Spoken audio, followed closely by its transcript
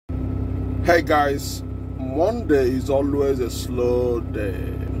Hey guys, Monday is always a slow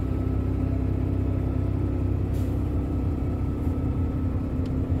day.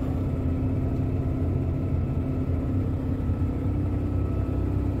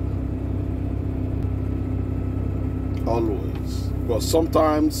 Always. But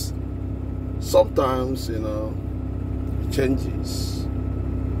sometimes, you know, it changes.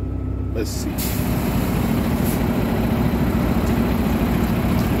 Let's see.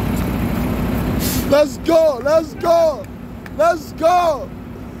 Let's go, let's go, let's go.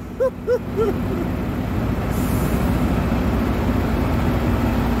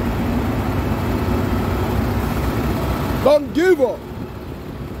 Don't give up.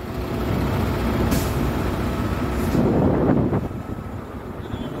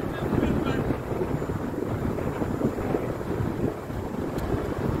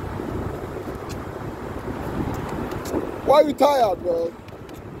 Why are you tired, man?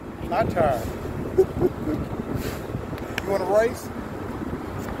 Not tired. You want to race?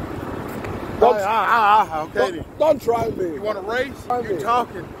 Okay. Don't try me. You want to race? You're me.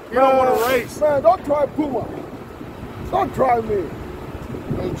 talking. You don't want to race. Man, don't try Puma. Don't try me.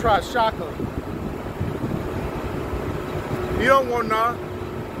 Don't try shotgun. You don't want none.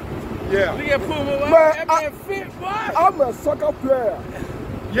 Yeah. Look at Puma. Man, That man fit, boy. I'm a soccer player.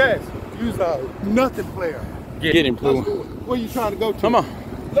 Yes. You's a nothing player. Get him, Puma. Where you trying to go to? Come on.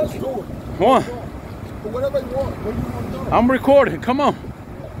 Let's do it. One. Whatever you want. Where you want to go. I'm recording. Come on.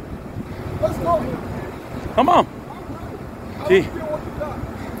 Let's go. Come on. See.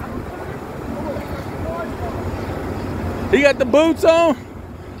 He got the boots on.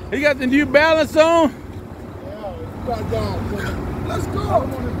 He got the New Balance on. Let's go.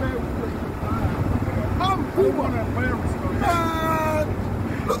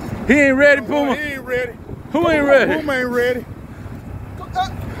 He ain't ready, Puma. He ain't ready. Who ain't ready? Puma ain't ready.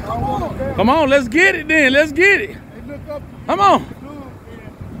 Come on, let's get it then. Let's get it. Come on.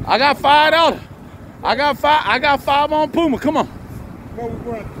 I got $5. I got five on Puma. Come on. Where we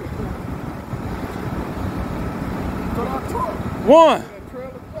going? One.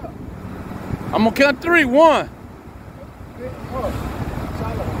 I'm gonna count three. One.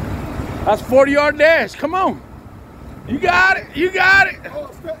 That's 40-yard dash. Come on. You got it. You got it. You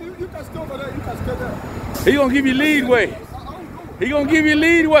can stay over there. You can stay there. He gonna give you lead way. He gonna give you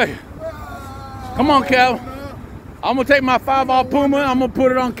lead way. Come on, Calvin. I'm gonna take my 5 off Puma. I'm gonna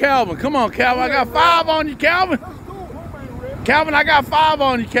put it on Calvin. Come on, Calvin. I got 5 on you, Calvin. Calvin, I got 5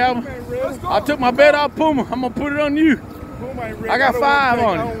 on you, Calvin. I took my bet off Puma. I'm gonna put it on you. I got 5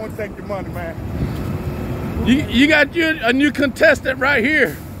 on you. I don't want to take the money, man. You got a new contestant right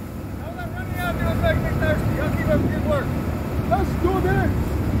here. Let's do this.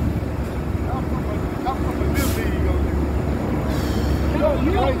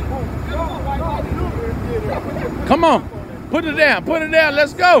 Come on. Put it down. Put it down.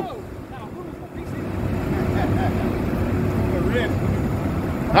 Let's go.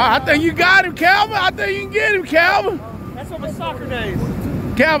 I think you got him, Calvin. I think you can get him, Calvin. That's on my soccer days.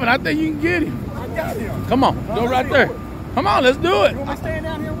 Calvin, I think you can get him. I got him. Come on. Go right there. Come on. Let's do it. You want me to stand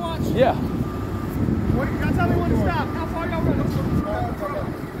down here and watch? Yeah. What, you gotta tell me when to stop. How far y'all running?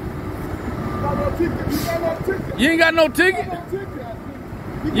 You ain't got no ticket?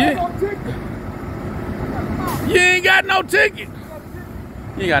 You ain't got no ticket.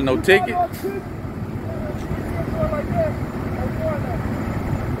 You ain't got no ticket.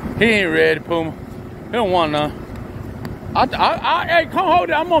 He ain't ready, Puma. He don't want none. Hey, come hold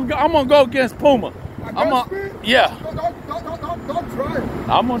it. I'm gonna go against Puma. Yeah. Don't try it.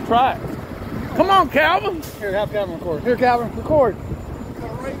 I'm gonna try it. Come on, Calvin. Here, have Calvin record. Here, Calvin, record. You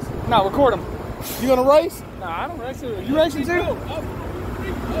gonna race? No, record him. You gonna race? No, I don't race. You racing too?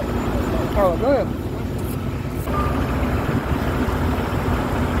 Oh, go ahead.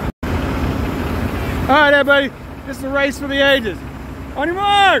 All right, everybody. This is a race for the ages. On your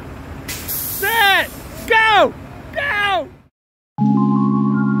mark, set, go, go.